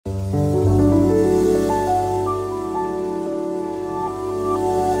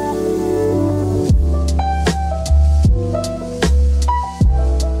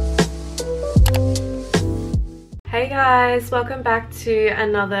guys, welcome back to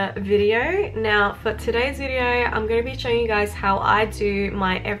another video. Now for today's video I'm going to be showing you guys how I do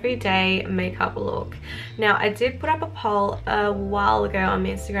my everyday makeup look. Now I did put up a poll a while ago on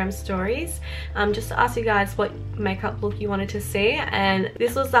my Instagram stories just to ask you guys what makeup look you wanted to see, and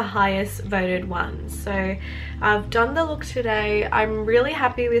this was the highest voted one. So I've done the look today. I'm really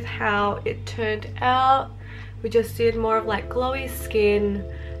happy with how it turned out. We just did more of like glowy skin,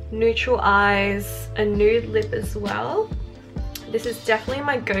 neutral eyes, a nude lip as well. This is definitely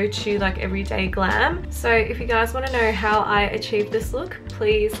my go-to like everyday glam. So if you guys want to know how I achieved this look,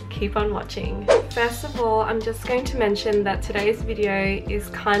 please keep on watching. First of all, I'm just going to mention that today's video is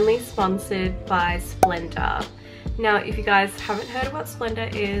kindly sponsored by Splendor. Now, if you guys haven't heard what Splendor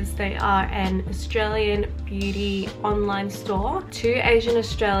is, they are an Australian beauty online store. Two Asian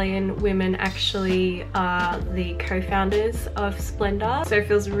Australian women actually are the co-founders of Splendor, so it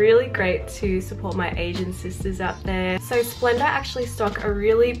feels really great to support my Asian sisters out there. So Splendor actually stock a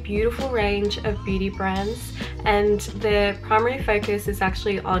really beautiful range of beauty brands, and their primary focus is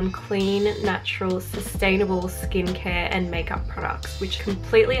actually on clean, natural, sustainable skincare and makeup products, which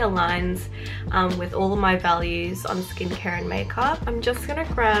completely aligns with all of my values on skincare and makeup. I'm just gonna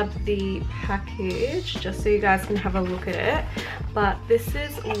grab the package just so you guys can have a look at it, but this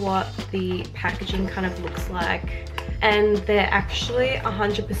is what the packaging kind of looks like, and they're actually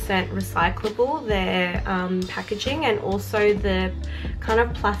 100% recyclable, their packaging, and also the kind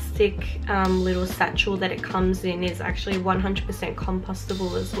of plastic little satchel that it comes in is actually 100%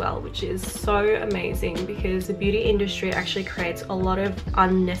 compostable as well, which is so amazing because the beauty industry actually creates a lot of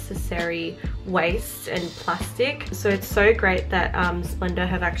unnecessary waste and plastic. So it's so great that Splendor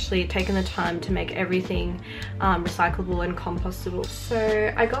have actually taken the time to make everything recyclable and compostable.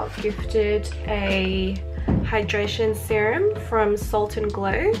 So I got gifted a hydration serum from Salt and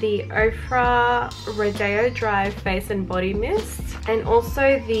Glow, the Ofra Rodeo Dry Face and Body Mist, and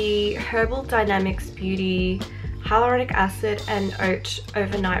also the Herbal Dynamics Beauty Hyaluronic Acid and Oat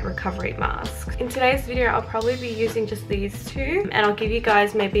Overnight Recovery Mask. In today's video I'll probably be using just these two, and I'll give you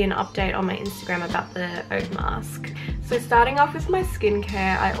guys maybe an update on my Instagram about the oat mask. So starting off with my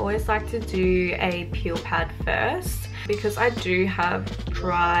skincare, I always like to do a peel pad first because I do have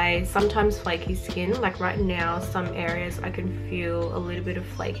dry, sometimes flaky skin. Like right now, some areas I can feel a little bit of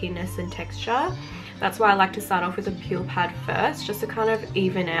flakiness and texture. That's why I like to start off with a peel pad first, just to kind of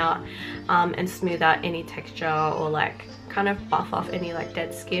even out and smooth out any texture or like kind of buff off any like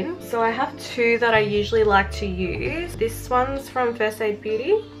dead skin. So I have two that I usually like to use. This one's from First Aid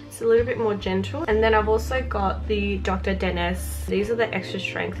Beauty. It's a little bit more gentle, and then I've also got the Dr. Dennis. These are the extra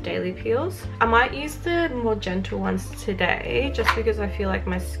strength daily peels. I might use the more gentle ones today just because I feel like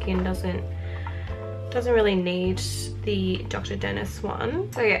my skin doesn't really need the Dr. Dennis one.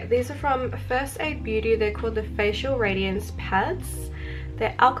 So yeah, these are from First Aid Beauty. They're called the Facial Radiance Pads.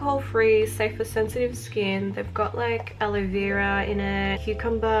 They're alcohol-free, safe for sensitive skin. They've got like aloe vera in it,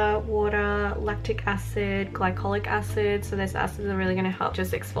 cucumber, water, lactic acid, glycolic acid. So those acids are really going to help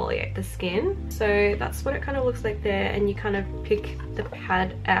just exfoliate the skin. So that's what it kind of looks like there, and you kind of pick the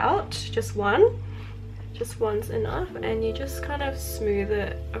pad out, just one. Just one's enough, and you just kind of smooth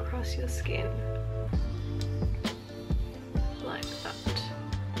it across your skin. Like that.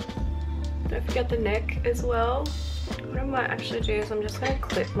 Don't forget the neck as well. What I might actually do is I'm just going to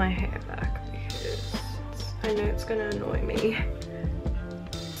clip my hair back because I know it's going to annoy me.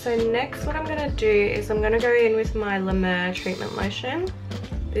 So next what I'm going to do is I'm going to go in with my Lumiere treatment lotion.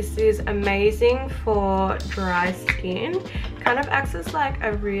 This is amazing for dry skin. Kind of acts as like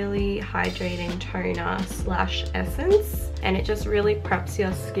a really hydrating toner slash essence, and it just really preps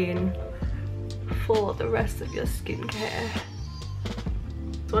your skin for the rest of your skincare.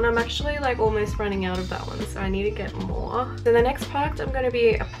 When I'm actually like almost running out of that one, so I need to get more. So the next product I'm going to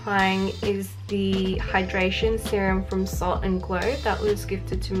be applying is the hydration serum from Salt and Glow that was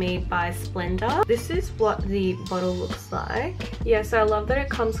gifted to me by Splendor. This is what the bottle looks like. Yeah, so I love that it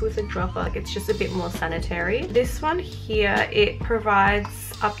comes with a dropper. Like, it's just a bit more sanitary. This one here, it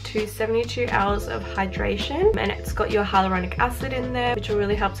provides up to 72 hours of hydration, and it's got your hyaluronic acid in there, which will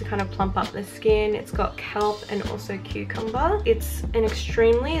really help to kind of plump up the skin. It's got kelp and also cucumber. It's an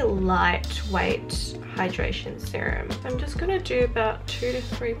extremely lightweight hydration serum. I'm just gonna do about 2 to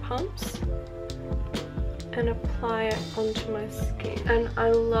 3 pumps and apply it onto my skin. And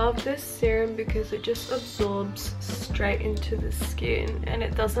I love this serum because it just absorbs straight into the skin and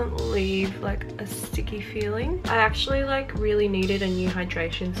it doesn't leave like a sticky feeling. I actually like really needed a new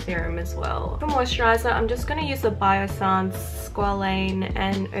hydration serum as well. For moisturizer, I'm just going to use the Biossance Squalane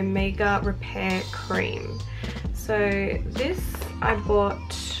and Omega Repair Cream. So this I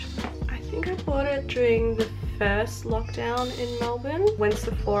bought, I think I bought it during the first lockdown in Melbourne when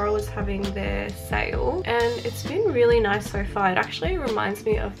Sephora was having their sale, and it's been really nice so far. It actually reminds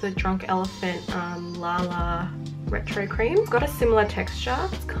me of the Drunk Elephant Lala Retro Cream. It's got a similar texture.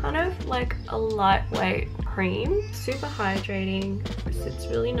 It's kind of like a lightweight cream, super hydrating, sits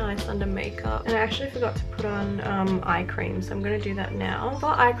really nice under makeup. And I actually forgot to put on eye cream, so I'm going to do that now. For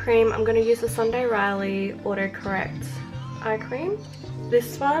eye cream, I'm going to use the Sunday Riley Autocorrect eye cream.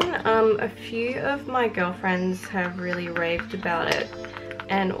 This one, a few of my girlfriends have really raved about it,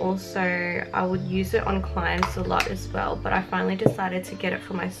 and also I would use it on clients a lot as well, but I finally decided to get it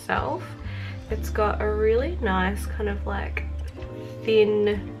for myself. It's got a really nice kind of like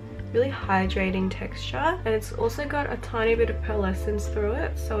thin, really hydrating texture, and it's also got a tiny bit of pearlescence through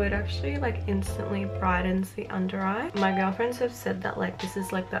it, so it actually like instantly brightens the under eye. My girlfriends have said that like this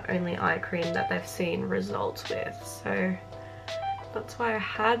is like the only eye cream that they've seen results with, so that's why I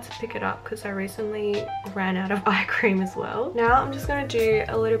had to pick it up, because I recently ran out of eye cream as well. Now I'm just going to do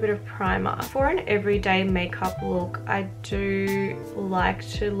a little bit of primer. For an everyday makeup look, I do like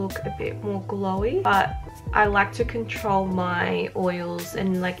to look a bit more glowy, but I like to control my oils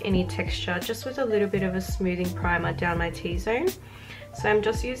and like any texture just with a little bit of a smoothing primer down my T-zone. So I'm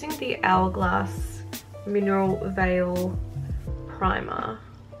just using the Hourglass Mineral Veil primer.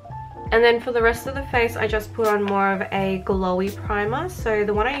 And then for the rest of the face, I just put on more of a glowy primer. So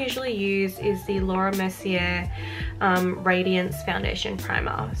the one I usually use is the Mercier Radiance Foundation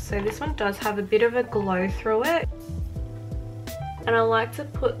Primer. So this one does have a bit of a glow through it. And I like to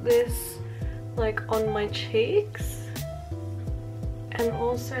put this like on my cheeks. And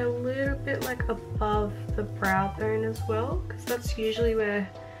also a little bit like above the brow bone as well, because that's usually where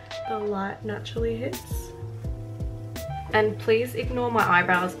the light naturally hits. And please ignore my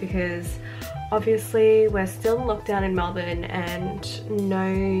eyebrows, because obviously we're still in lockdown in Melbourne and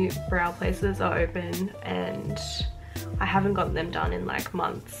no brow places are open, and I haven't gotten them done in like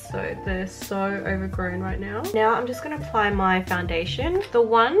months, so they're so overgrown right now. Now I'm just going to apply my foundation. The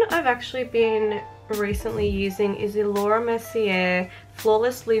one I've actually been recently using is the Mercier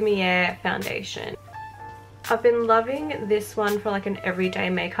Flawless Lumiere foundation. I've been loving this one for like an everyday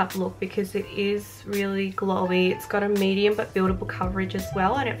makeup look because it is really glowy. It's got a medium but buildable coverage as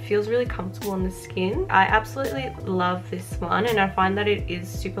well, and it feels really comfortable on the skin. I absolutely love this one, and I find that it is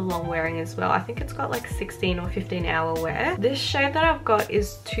super long wearing as well. I think it's got like 16 or 15 hour wear. This shade that I've got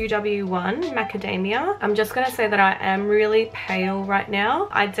is 2W1 Macadamia. I'm just gonna say that I am really pale right now.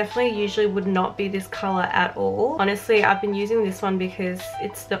 I definitely usually would not be this color at all. Honestly, I've been using this one because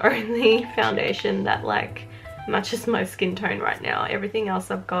it's the only foundation that like matches my skin tone right now. Everything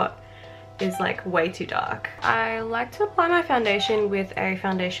else I've got is like way too dark. I like to apply my foundation with a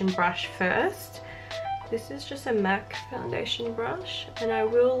foundation brush first. This is just a MAC foundation brush, and I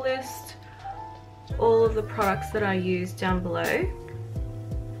will list all of the products that I use down below.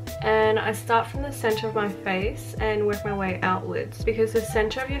 And I start from the center of my face and work my way outwards, because the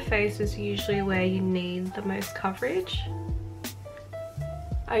center of your face is usually where you need the most coverage.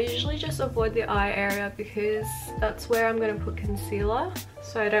 I usually just avoid the eye area because that's where I'm going to put concealer,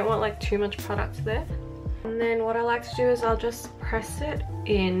 so I don't want like too much product there. And then what I like to do is I'll just press it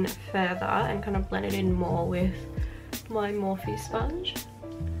in further and kind of blend it in more with my Morphe sponge.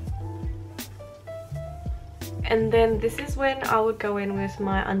 And then this is when I would go in with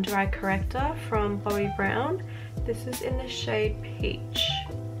my under eye corrector from Bobbi Brown. This is in the shade Peach.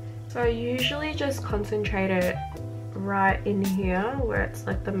 So I usually just concentrate it right in here where it's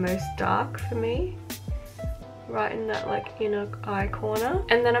like the most dark for me, right in that like inner eye corner.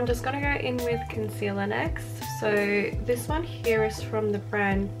 And then I'm just gonna go in with concealer next. So this one here is from the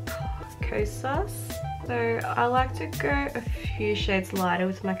brand Kosas. So I like to go a few shades lighter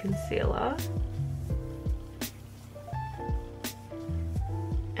with my concealer,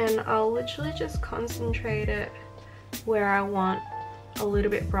 and I'll literally just concentrate it where I want a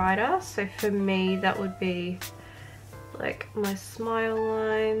little bit brighter. So for me that would be like my smile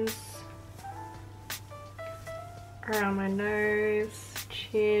lines, around my nose,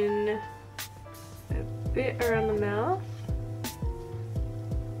 chin, a bit around the mouth,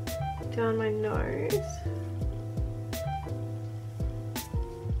 down my nose,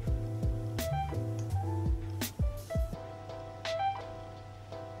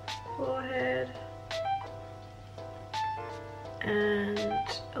 forehead, and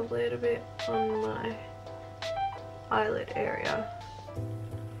a little bit on my eyelid area.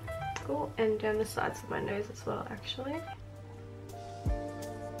 Cool, and down the sides of my nose as well actually.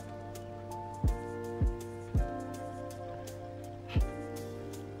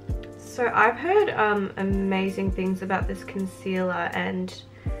 So I've heard amazing things about this concealer, and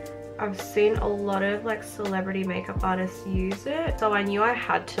I've seen a lot of like celebrity makeup artists use it, so I knew I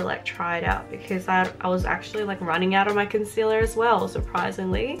had to like try it out because I was actually like running out of my concealer as well,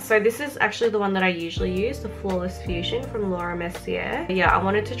 surprisingly. So this is actually the one that I usually use, the Flawless Fusion from Laura Mercier. Yeah, I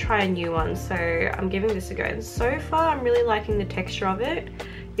wanted to try a new one, so I'm giving this a go, and so far I'm really liking the texture of it.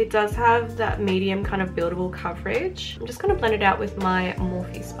 It does have that medium kind of buildable coverage. I'm just going to blend it out with my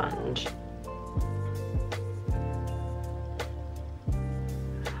Morphe sponge.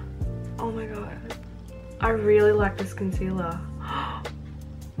 Oh my god, I really like this concealer.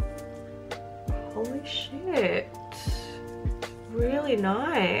 Holy shit, really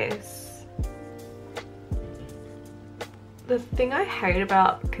nice. The thing I hate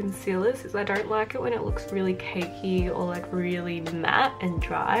about concealers is I don't like it when it looks really cakey or like really matte and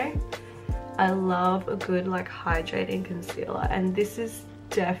dry. I love a good like hydrating concealer, and this is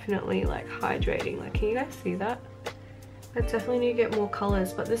definitely like hydrating. Like, can you guys see that? I definitely need to get more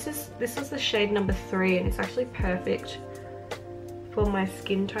colors, but this is the shade number 3, and it's actually perfect for my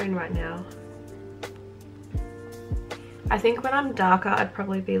skin tone right now. I think when I'm darker I'd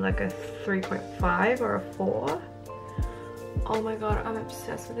probably be like a 3.5 or a 4. Oh my god, I'm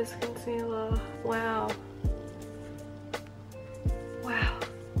obsessed with this concealer. Wow. Wow.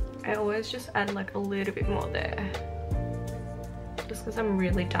 I always just add like a little bit more there, just because I'm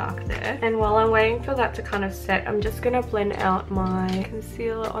really dark there. And while I'm waiting for that to kind of set, I'm just going to blend out my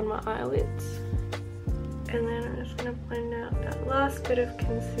concealer on my eyelids. And then I'm just going to blend out that last bit of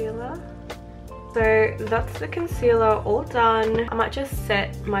concealer. So that's the concealer all done. I might just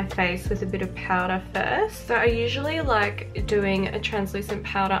set my face with a bit of powder first. So I usually like doing a translucent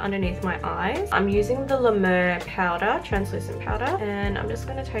powder underneath my eyes. I'm using the Lumiere powder, translucent powder, and I'm just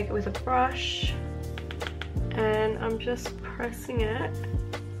going to take it with a brush, and I'm just pressing it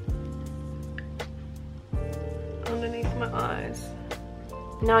underneath my eyes.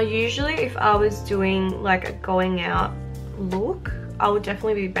 Now usually if I was doing like a going out look, I would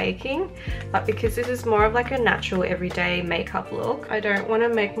definitely be baking, but because this is more of like a natural everyday makeup look, I don't want to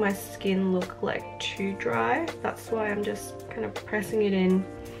make my skin look like too dry. That's why I'm just kind of pressing it in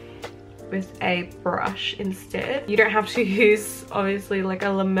with a brush instead. You don't have to use obviously like a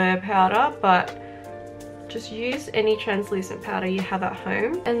Lumiere powder, but just use any translucent powder you have at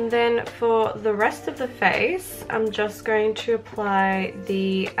home. And then for the rest of the face, I'm just going to apply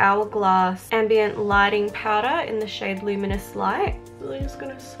the Hourglass Ambient Lighting Powder in the shade Luminous Light. Really just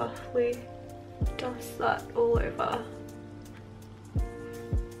gonna softly dust that all over.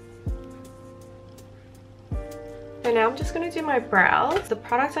 So now I'm just going to do my brows. The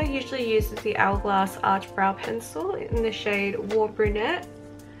product I usually use is the Hourglass Arch Brow Pencil in the shade War Brunette.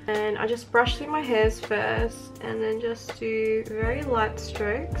 And I just brush through my hairs first and then just do very light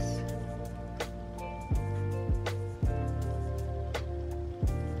strokes.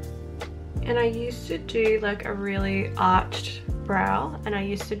 And I used to do like a really arched brow, and I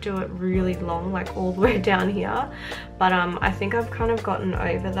used to do it really long, like all the way down here, but I think I've kind of gotten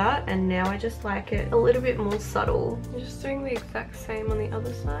over that, and now I just like it a little bit more subtle. I'm just doing the exact same on the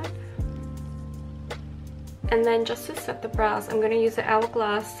other side. And then just to set the brows, I'm going to use the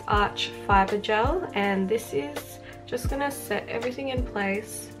Hourglass Arch Fiber Gel, and this is just going to set everything in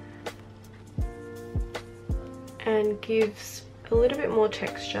place and gives a little bit more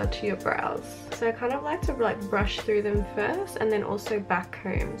texture to your brows. So I kind of like to like brush through them first and then also back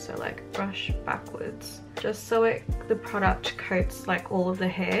comb, so like brush backwards, just so the product coats like all of the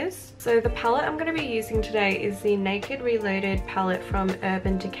hairs. So the palette I'm going to be using today is the Naked Reloaded palette from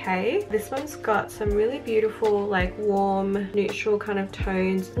Urban Decay. This one's got some really beautiful like warm neutral kind of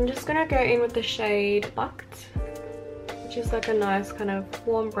tones. I'm just going to go in with the shade Bucked, which is like a nice kind of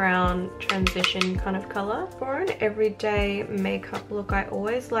warm brown transition kind of color. For an everyday makeup look, I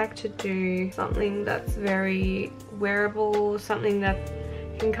always like to do something that's very wearable, something that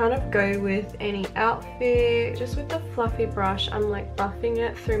can kind of go with any outfit. Just with the fluffy brush, I'm like buffing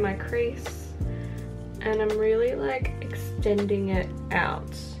it through my crease, and I'm really like extending it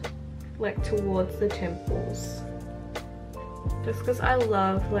out like towards the temples, just because I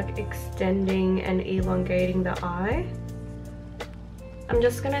love like extending and elongating the eye. I'm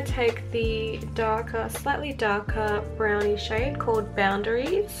just going to take the darker, slightly darker brownie shade called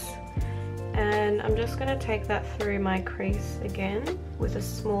Boundaries, and I'm just going to take that through my crease again with a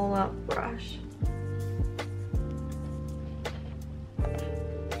smaller brush.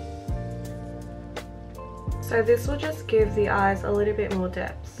 So this will just give the eyes a little bit more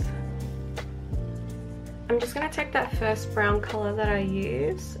depth. I'm just going to take that first brown colour that I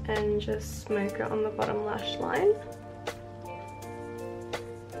use and just smoke it on the bottom lash line.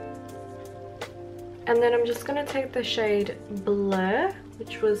 And then I'm just going to take the shade Blur,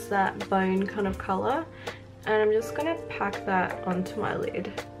 which was that bone kind of color, and I'm just gonna pack that onto my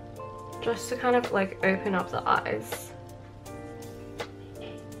lid just to kind of like open up the eyes.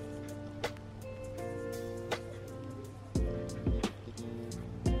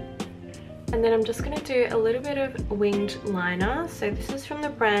 And then I'm just going to do a little bit of winged liner. So this is from the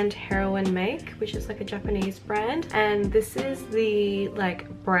brand Heroin Make, which is like a Japanese brand. And this is the like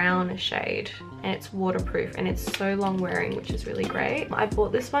brown shade, and it's waterproof and it's so long wearing, which is really great. I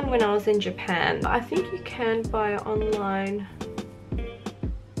bought this one when I was in Japan. I think you can buy it online.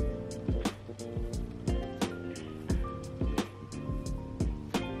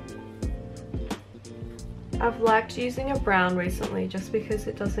 I've liked using a brown recently just because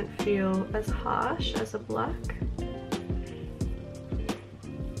it doesn't feel as harsh as a black.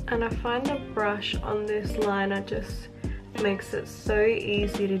 And I find the brush on this liner just makes it so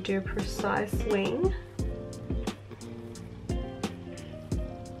easy to do a precise wing.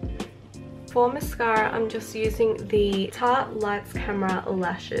 For mascara, I'm just using the Tarte Lights Camera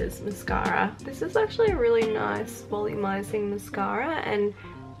Lashes mascara. This is actually a really nice volumizing mascara, and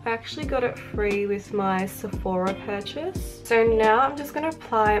I actually got it free with my Sephora purchase. So now I'm just going to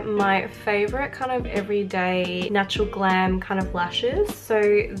apply my favorite kind of everyday natural glam kind of lashes. So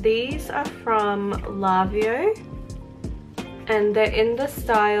these are from Lavio, and they're in the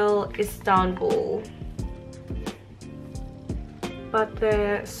style Istanbul. But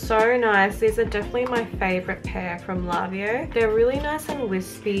they're so nice. These are definitely my favorite pair from Lavio. They're really nice and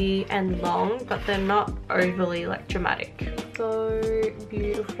wispy and long, but they're not overly like dramatic. So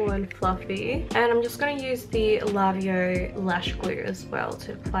beautiful and fluffy. And I'm just going to use the Lavio lash glue as well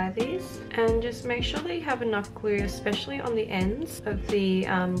to apply these. And just make sure that you have enough glue, especially on the ends of the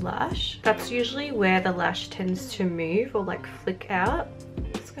lash. That's usually where the lash tends to move or like flick out.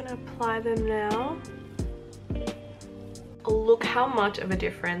 Just going to apply them now. Look how much of a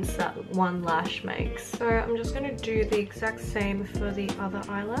difference that one lash makes. So I'm just going to do the exact same for the other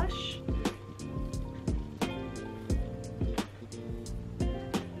eyelash.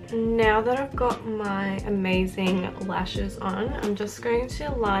 Now that I've got my amazing lashes on, I'm just going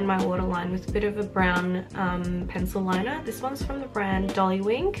to line my waterline with a bit of a brown pencil liner. This one's from the brand Dolly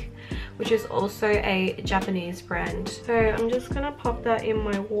Wink, which is also a Japanese brand. So I'm just going to pop that in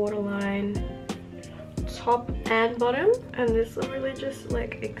my waterline, top and bottom, and this will really just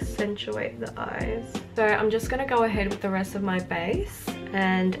like accentuate the eyes. So I'm just going to go ahead with the rest of my base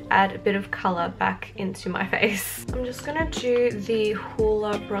and add a bit of color back into my face. I'm just going to do the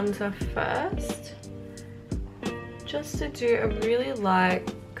Hoola bronzer first, just to do a really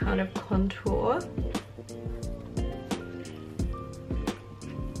light kind of contour.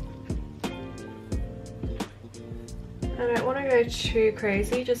 I don't want to go too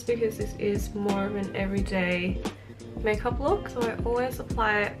crazy just because this is more of an everyday makeup look, so I always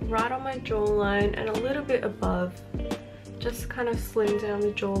apply it right on my jawline and a little bit above, just kind of slim down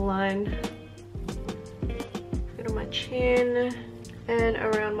the jawline, a bit on my chin and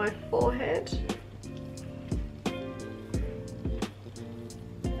around my forehead.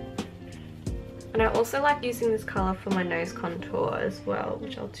 And I also like using this colour for my nose contour as well,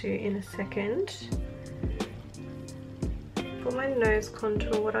 which I'll do in a second. For my nose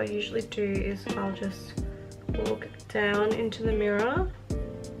contour, what I usually do is I'll just look down into the mirror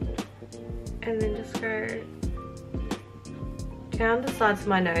and then just go down the sides of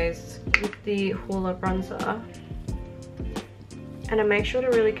my nose with the Hoola bronzer, and I make sure to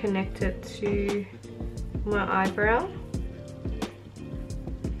really connect it to my eyebrow,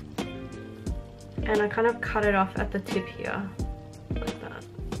 and I kind of cut it off at the tip here like that.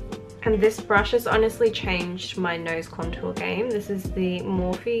 And this brush has honestly changed my nose contour game. This is the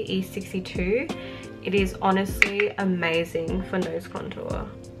Morphe E62. It is honestly amazing for nose contour.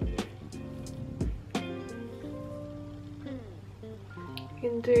 You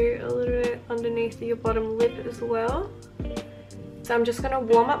can do a little bit underneath your bottom lip as well. So I'm just going to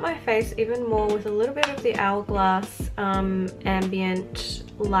warm up my face even more with a little bit of the Hourglass Ambient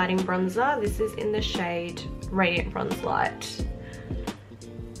Lighting Bronzer. This is in the shade Radiant Bronze Light.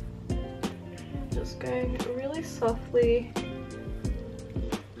 Just going really softly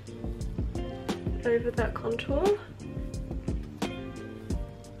over that contour.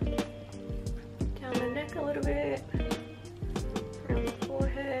 Down the neck a little bit, around the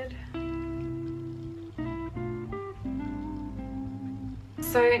forehead.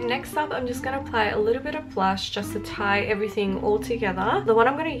 So next up, I'm just going to apply a little bit of blush just to tie everything all together. The one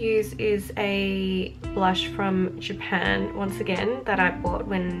I'm going to use is a blush from Japan, once again, that I bought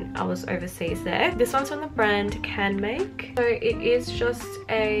when I was overseas there. This one's from the brand Canmake. So it is just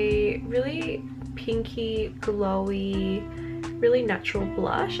a really pinky, glowy really natural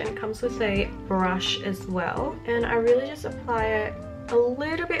blush, and it comes with a brush as well. And I really just apply it a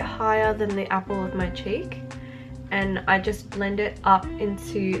little bit higher than the apple of my cheek, and I just blend it up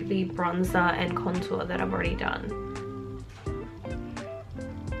into the bronzer and contour that I've already done.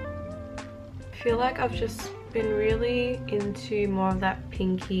 I feel like I've just been really into more of that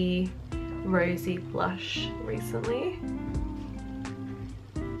pinky rosy blush recently.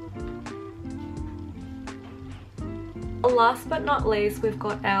 Last but not least, we've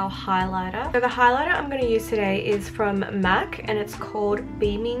got our highlighter. So the highlighter I'm going to use today is from MAC, and it's called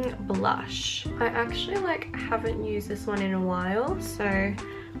Beaming Blush. I actually haven't used this one in a while, so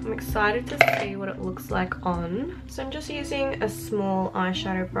I'm excited to see what it looks like on. So I'm just using a small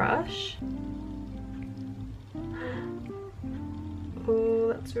eyeshadow brush.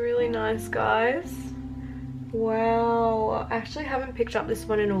 Oh, that's really nice, guys. Wow, I actually haven't picked up this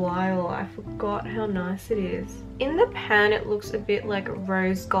one in a while. I forgot how nice it is. In the pan it looks a bit like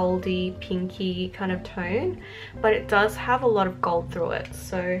rose goldy, pinky kind of tone, but it does have a lot of gold through it.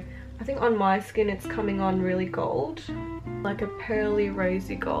 So I think on my skin it's coming on really gold, like a pearly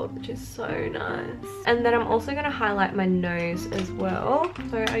rosy gold, which is so nice. And then I'm also going to highlight my nose as well.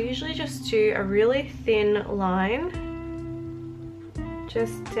 So I usually just do a really thin line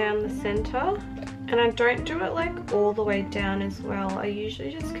just down the center. And I don't do it like all the way down as well. I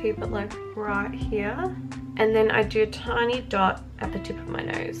usually just keep it like right here. And then I do a tiny dot at the tip of my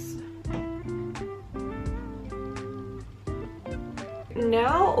nose.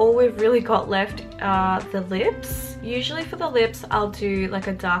 Now all we've really got left are the lips. Usually for the lips I'll do like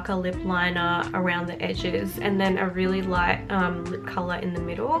a darker lip liner around the edges and then a really light lip color in the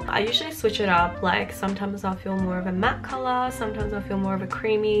middle. I usually switch it up, like sometimes I'll feel more of a matte color, sometimes I'll feel more of a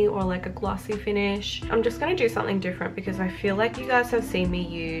creamy or like a glossy finish. I'm just going to do something different because I feel like you guys have seen me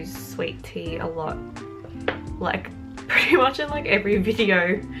use sweet tea a lot, like pretty much in like every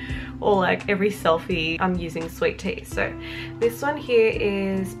video or like every selfie I'm using sweet tea. So this one here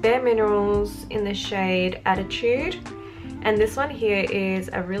is Bare Minerals in the shade Attitude, and this one here is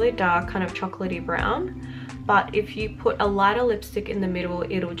a really dark kind of chocolatey brown, but if you put a lighter lipstick in the middle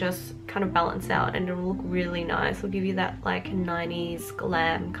it'll just kind of balance out and it'll look really nice. It'll give you that like 90s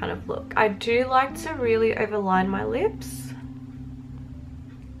glam kind of look. I do like to really overline my lips,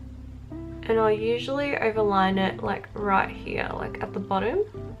 and I'll usually overline it like right here, like at the bottom.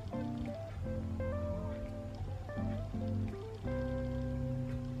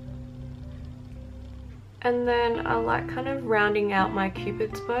 And then I like kind of rounding out my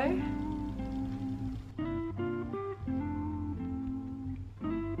Cupid's bow.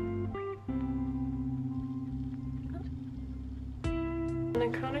 And I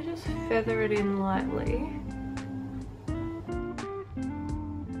kind of just feather it in lightly.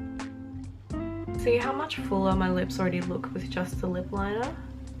 See how much fuller my lips already look with just the lip liner?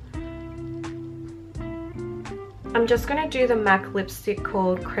 I'm just going to do the MAC lipstick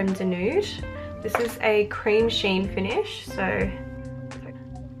called Creme de Nude. This is a cream sheen finish, so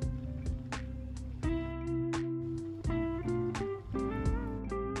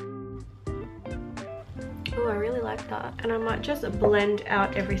oh, I really like that. And I might just blend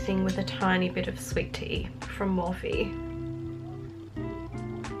out everything with a tiny bit of sweet tea from Morphe.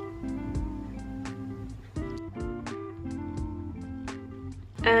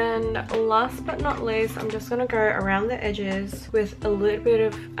 And last but not least, I'm just going to go around the edges with a little bit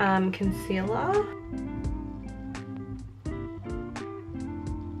of concealer.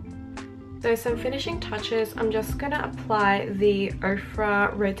 So some finishing touches, I'm just going to apply the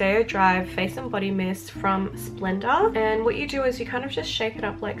Ofra Rodeo Drive Face and Body Mist from Splendor. And what you do is you kind of just shake it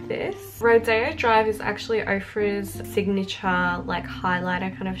up like this. Rodeo Drive is actually Ofra's signature like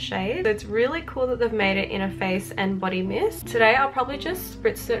highlighter kind of shade. So it's really cool that they've made it in a face and body mist. Today I'll probably just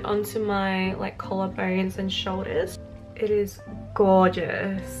spritz it onto my like collarbones and shoulders. It is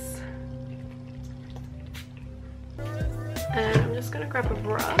gorgeous. And I'm just going to grab a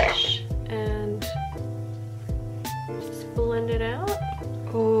brush and just blend it out.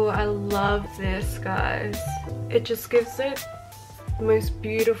 Oh, I love this, guys. It just gives it the most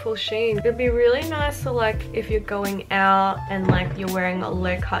beautiful sheen. It'd be really nice to like if you're going out and like you're wearing a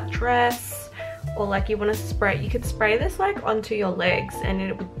low-cut dress, or like you want to spray, you could spray this like onto your legs and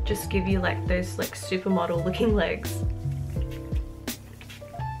it would just give you like those like supermodel looking legs.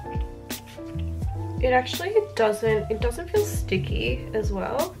 It actually doesn't feel sticky as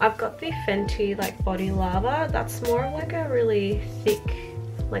well. I've got the Fenty like body lava. That's more of like a really thick,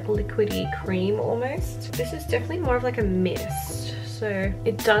 like liquidy cream almost. This is definitely more of like a mist. So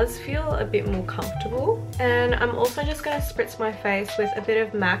it does feel a bit more comfortable. And I'm also just gonna spritz my face with a bit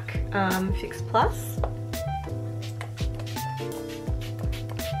of MAC Fix Plus.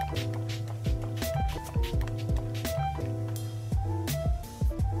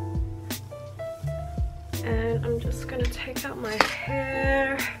 And I'm just gonna take out my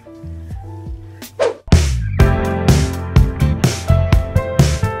hair.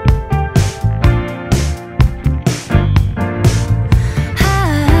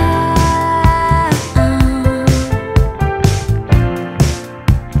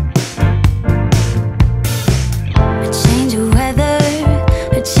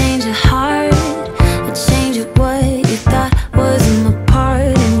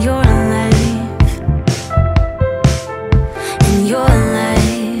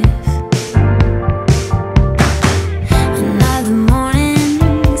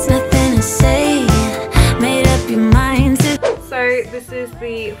 This is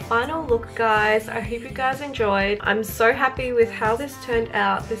the final look, guys. I hope you guys enjoyed. I'm so happy with how this turned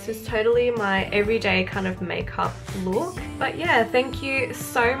out. This is totally my everyday kind of makeup look. But yeah, thank you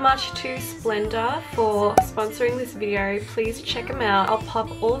so much to Splendor for sponsoring this video. Please check them out. I'll pop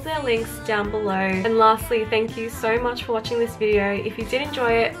all of their links down below. And lastly, thank you so much for watching this video. If you did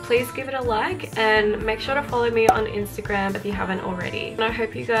enjoy it, please give it a like and make sure to follow me on Instagram if you haven't already. And I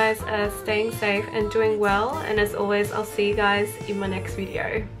hope you guys are staying safe and doing well. And as always, I'll see you guys in my next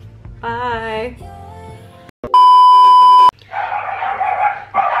video. Bye!